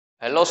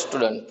Hello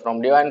student from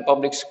Divine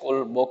Public School,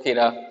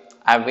 Bokhira.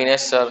 I am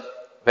Vinesh sir.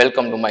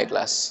 Welcome to my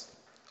class.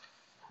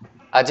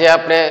 આજે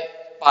આપણે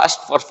past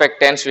perfect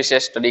tense વિશે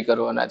study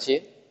કરવાના છીએ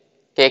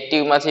કે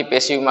active માંથી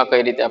પેસિવ માં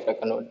કઈ રીતે આપણે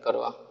કન્વર્ટ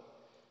કરવા.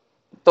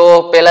 તો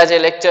પહેલા જે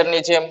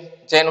લેક્ચરની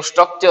જેનું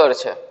સ્ટ્રક્ચર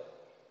છે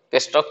કે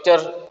સ્ટ્રક્ચર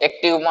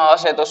એક્ટિવ માં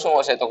હશે તો શું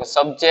હશે તો કે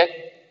subject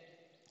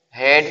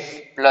had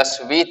plus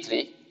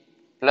V3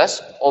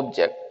 plus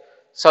object.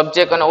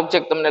 Subject અને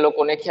ઓબ્જેક્ટ તમને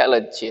લોકોને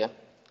ખ્યાલ જ છે.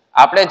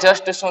 આપણે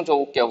જસ્ટ શું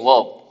જોવું કે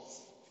વર્બ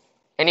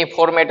એની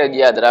ફોર્મેટ જ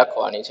યાદ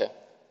રાખવાની છે.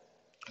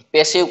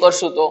 પેસિવ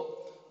કરશું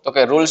તો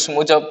કે રૂલ્સ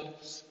મુજબ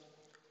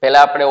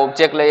પહેલા આપણે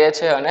ઓબ્જેક્ટ લઈએ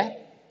છીએ અને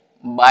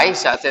બાય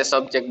સાથે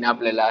સબ્જેક્ટને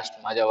આપણે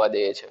લાસ્ટમાં જવા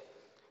દઈએ છીએ.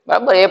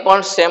 બરાબર, એ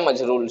પણ સેમ જ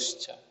રૂલ્સ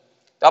છે.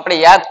 તો આપણે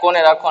યાદ કોને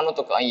રાખવાનું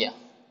તો કે અહીંયા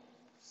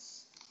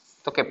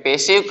તો કે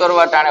પેસિવ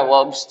કરવા ટાણે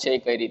વર્બ્સ છે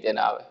એ કઈ રીતે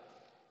ના આવે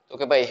તો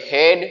કે ભાઈ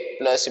had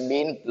plus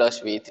bin plus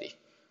V3.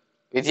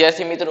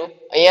 વિદ્યાર્થી મિત્રો,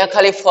 અહીંયા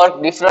ખાલી ફર્ક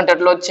ડિફરન્ટ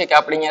એટલો જ છે કે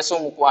આપણે અહીંયા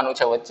શું મૂકવાનું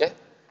છે વચ્ચે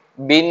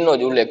બીનનો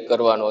જ ઉલ્લેખ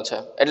કરવાનો છે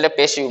એટલે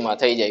પેસિવમાં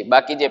થઈ જાય.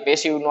 બાકી જે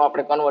પેસિવનો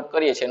આપણે કન્વર્ટ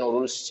કરીએ છીએ એનો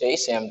રૂલ્સ છે એ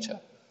સેમ છે.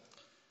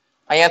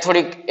 અહીંયા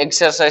થોડીક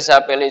એક્સરસાઇઝ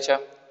આપેલી છે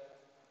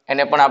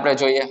એને પણ આપણે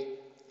જોઈએ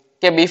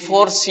કે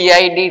before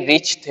CID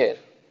reached there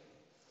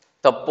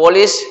the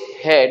police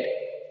had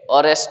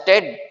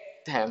arrested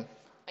them.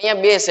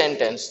 અહીંયા બે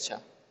સેન્ટેન્સ છે.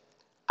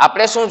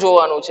 આપણે શું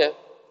જોવાનું છે?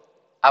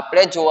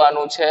 આપણે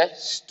જોવાનું છે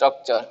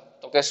સ્ટ્રક્ચર.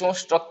 તો કે શું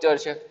સ્ટ્રક્ચર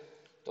છે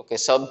તો કે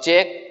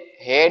સબ્જેક્ટ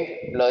હેડ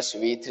પ્લસ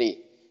V3.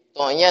 તો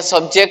અહીંયા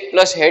સબ્જેક્ટ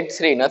પ્લસ હેડ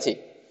 3 નથી.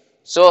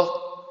 સો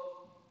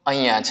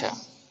અહીંયા છે.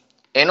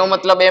 એનો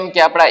મતલબ એમ કે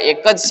આપણા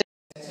એક જ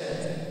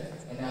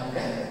એને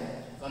આપણે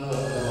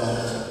કન્વર્ટ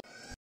કરવાનું છે.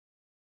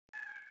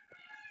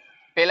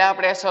 પહેલા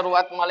આપણે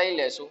શરૂઆતમાં લઈ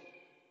લેશું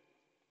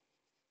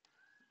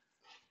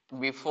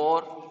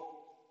બિફોર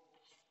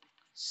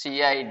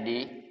CID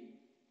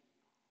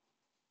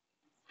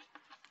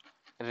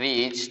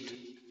reached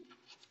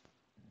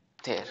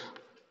there.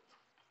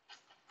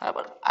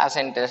 બરાબર, આ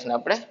સેન્ટેન્સ ને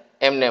આપણે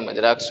એમને એમ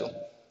જ રાખશું.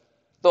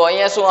 તો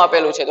અહીંયા શું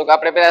આપેલું છે તો કે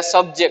આપણે પહેલા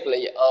સબ્જેક્ટ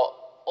લઈએ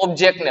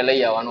ઓબ્જેક્ટ ને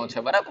લઈ આવવાનો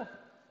છે. બરાબર,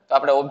 તો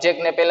આપણે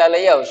ઓબ્જેક્ટ ને પહેલા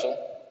લઈ આવશું.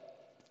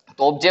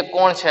 તો ઓબ્જેક્ટ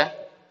કોણ છે?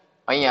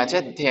 અહીંયા છે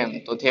ધેમ.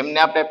 તો ધેમ ને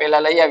આપણે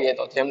પહેલા લઈ આવીએ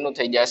તો ધેમ નું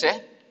થઈ જશે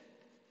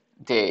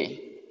ધ્યેય.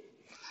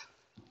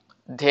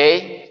 ધ્યેય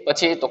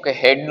પછી તો કે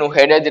હેડ નું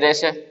હેડ જ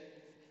રહેશે.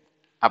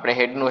 આપણે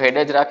હેડ નું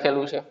હેડ જ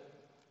રાખેલું છે.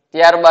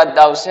 ત્યારબાદ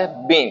આવશે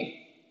બીન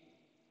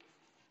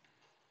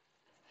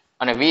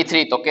અને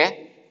V3 તો કે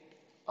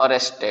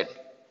અરેસ્ટેડ.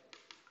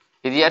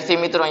 વિદ્યાર્થી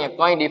મિત્રો,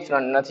 અહીંયા કઈ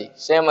ડિફરન્ટ નથી,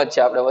 સેમ જ છે.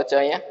 આપણે વચ્ચે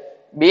અહીંયા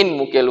બીન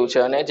મૂકેલું છે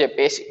અને જે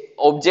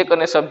ઓબ્જેક્ટ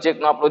અને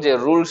સબ્જેક્ટ નો આપણો જે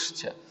રૂલ્સ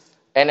છે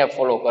એને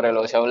ફોલો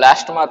કરેલો છે. હવે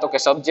લાસ્ટમાં તો કે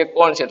સબ્જેક્ટ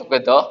કોણ છે તો કે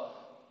ધ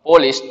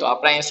પોલીસ. તો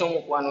આપણે અહીંયા શું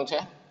મૂકવાનું છે?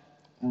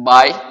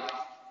 By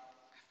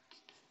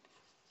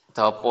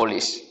the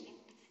police.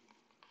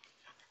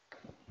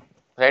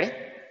 રેડી?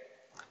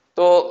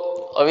 તો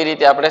આવી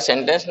રીતે આપણે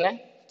સેન્ટેન્સ ને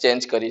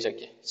ચેન્જ કરી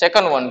શકીએ.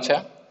 સેકન્ડ વન છે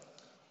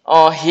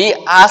he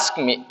asked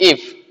me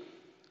if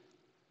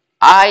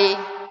I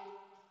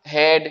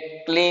had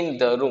cleaned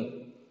the room.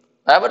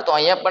 બરાબર, તો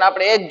અહીંયા પણ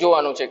આપણે એ જ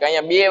જોવાનું છે કે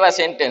અહીંયા બે એવા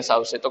સેન્ટેન્સ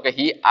આવશે તો કે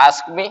he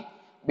asked me,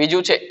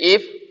 બીજું છે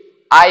if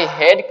I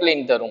had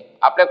cleaned the room.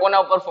 આપણે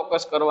કોના ઉપર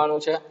ફોકસ કરવાનું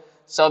છે?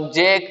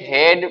 Subject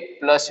had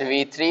plus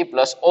V3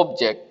 plus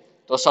object.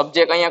 તો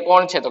સબ્જેક્ટ અહીંયા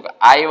કોણ છે તો કે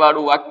I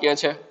વાળું વાક્ય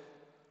છે.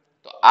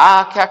 તો આ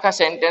આખા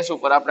સેન્ટેન્સ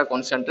ઉપર આપણે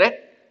કોન્સન્ટ્રેટ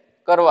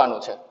કરવાનું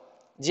છે.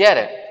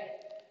 જ્યારે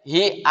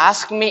he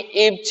asked me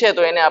if છે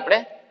તો એને આપણે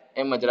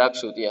એમ જ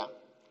રાખશું. ત્યાં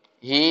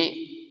he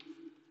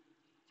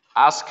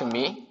asked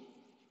me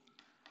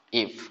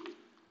if.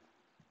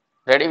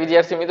 Ready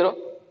વિદ્યાર્થી મિત્રો?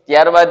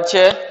 ત્યારબાદ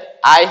છે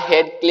I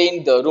had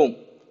cleaned the room.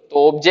 તો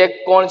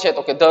ઓબ્જેક્ટ કોણ છે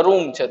તો કે the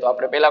room છે. તો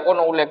આપણે પહેલા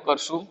કોનો ઉલ્લેખ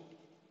કરશું?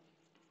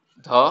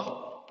 the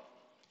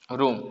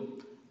room.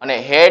 અને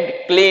હેડ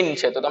ક્લીન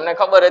છે તો તમને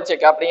ખબર જ છે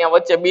કે આપણે અહીંયા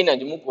વચ્ચે બીન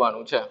જ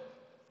મૂકવાનું છે.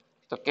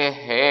 તો કે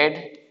હેડ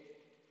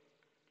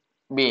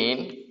બીન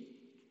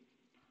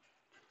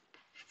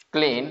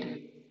ક્લીન્ડ.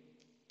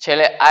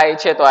 છેલ્લે આઈ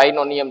છે તો આઈ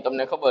નો નિયમ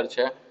તમને ખબર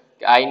છે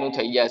કે આઈ નું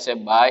થઈ જશે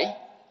બાય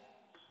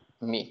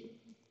મી.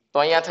 તો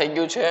અહીંયા થઈ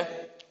ગયું છે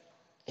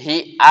he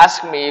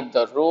asked me if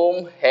the room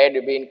had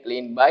been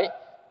cleaned by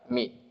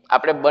me.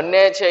 આપણે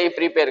બંને છે એ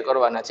પ્રિપેર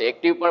કરવાના છે.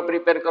 એક્ટિવ પણ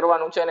પ્રિપેર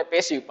કરવાનું છે અને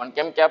પેસિવ પણ.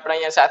 કેમ કે આપણે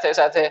અહીંયા સાથે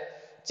સાથે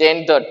ચેન્જ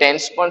ધ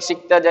ટેન્સ પણ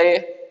શીખતા જઈએ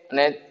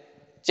અને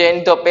change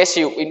the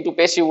passive into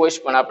passive voice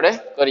પણ આપણે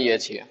કરીએ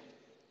છીએ.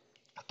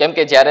 કેમ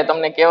કે જ્યારે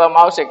તમને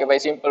કહેવામાં આવશે કે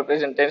ભાઈ સિમ્પલ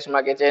પ્રેઝન્ટ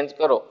ટેન્સમાં કે ચેન્જ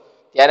કરો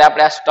ત્યારે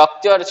આપણે આ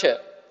સ્ટ્રક્ચર છે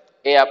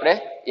એ આપણે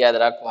યાદ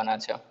રાખવાના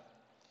છે.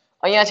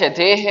 અહીંયા છે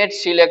they had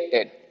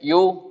selected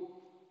you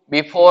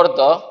before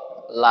the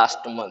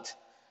last month.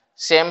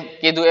 Same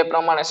કીધું એ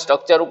પ્રમાણે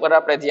સ્ટ્રક્ચર ઉપર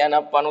આપણે ધ્યાન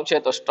આપવાનું છે.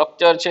 તો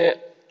સ્ટ્રક્ચર છે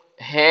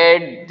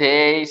had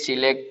they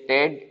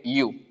selected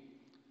you.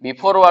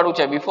 Before વાળું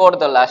છે before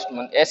the last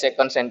month, A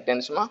second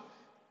સેન્ટેન્સમાં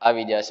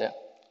આવી જશે.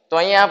 તો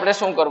અહીંયા આપણે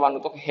શું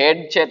કરવાનું તો હેડ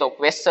છે તો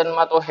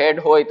ક્વેશ્ચનમાં તો હેડ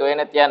હોય તો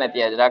એને ત્યાં ને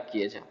ત્યાં જ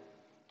રાખીએ છીએ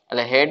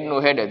એટલે હેડ નું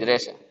હેડ જ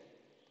રહેશે.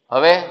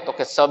 હવે તો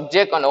કે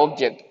સબ્જેક્ટ અને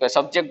ઓબ્જેક્ટ. કે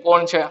સબ્જેક્ટ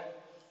કોણ છે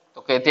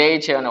તો કે ધ્યેય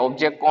છે અને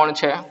ઓબ્જેક્ટ કોણ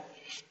છે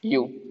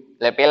યુ.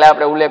 એટલે પહેલા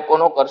આપણે ઉલ્લેખ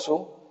કોનો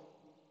કરશું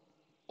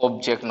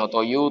ઓબ્જેક્ટ નો. તો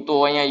યુ તો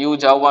અહીંયા યુ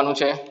જ આવવાનું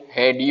છે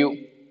હેડ યુ.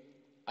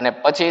 અને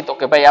પછી તો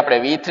કે ભાઈ આપણે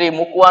V3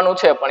 મૂકવાનું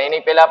છે પણ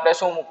એની પહેલા આપણે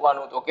શું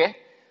મૂકવાનું તો કે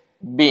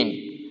બીન.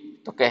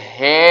 તો કે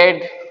હેડ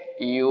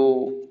યુ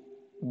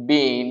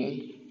બીન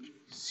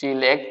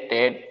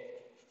સિલેક્ટેડ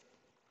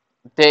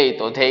ધ્યેય.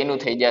 તો ધ્યેયનું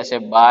થઈ જશે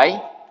બાય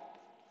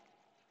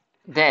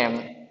ધેમ.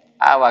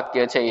 આ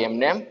વાક્ય છે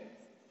એમને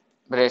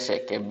રહેશે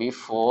કે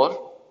before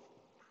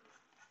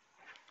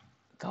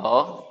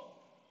the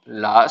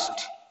last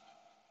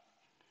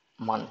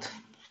month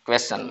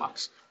question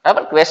marks.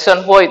 બરાબર,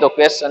 ક્વેશ્ચન હોય તો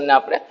ક્વેશ્ચન ને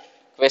આપણે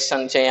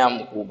ક્વેશ્ચન છે અહીંયા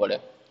મૂકવું પડે.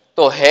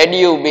 તો હેડ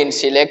you bin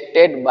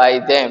selected by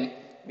them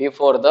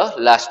before the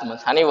last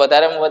month. આની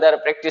વધારેમાં વધારે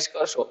પ્રેક્ટિસ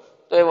કરશો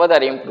તો એ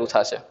વધારે ઇમ્પ્રુવ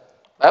થશે.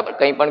 બરાબર,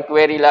 કંઈ પણ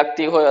ક્વેરી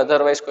લાગતી હોય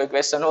અધરવાઇઝ કોઈ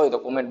ક્વેશ્ચન હોય તો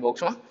કોમેન્ટ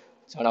બોક્સમાં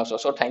જણાવશો.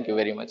 So thank you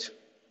very much.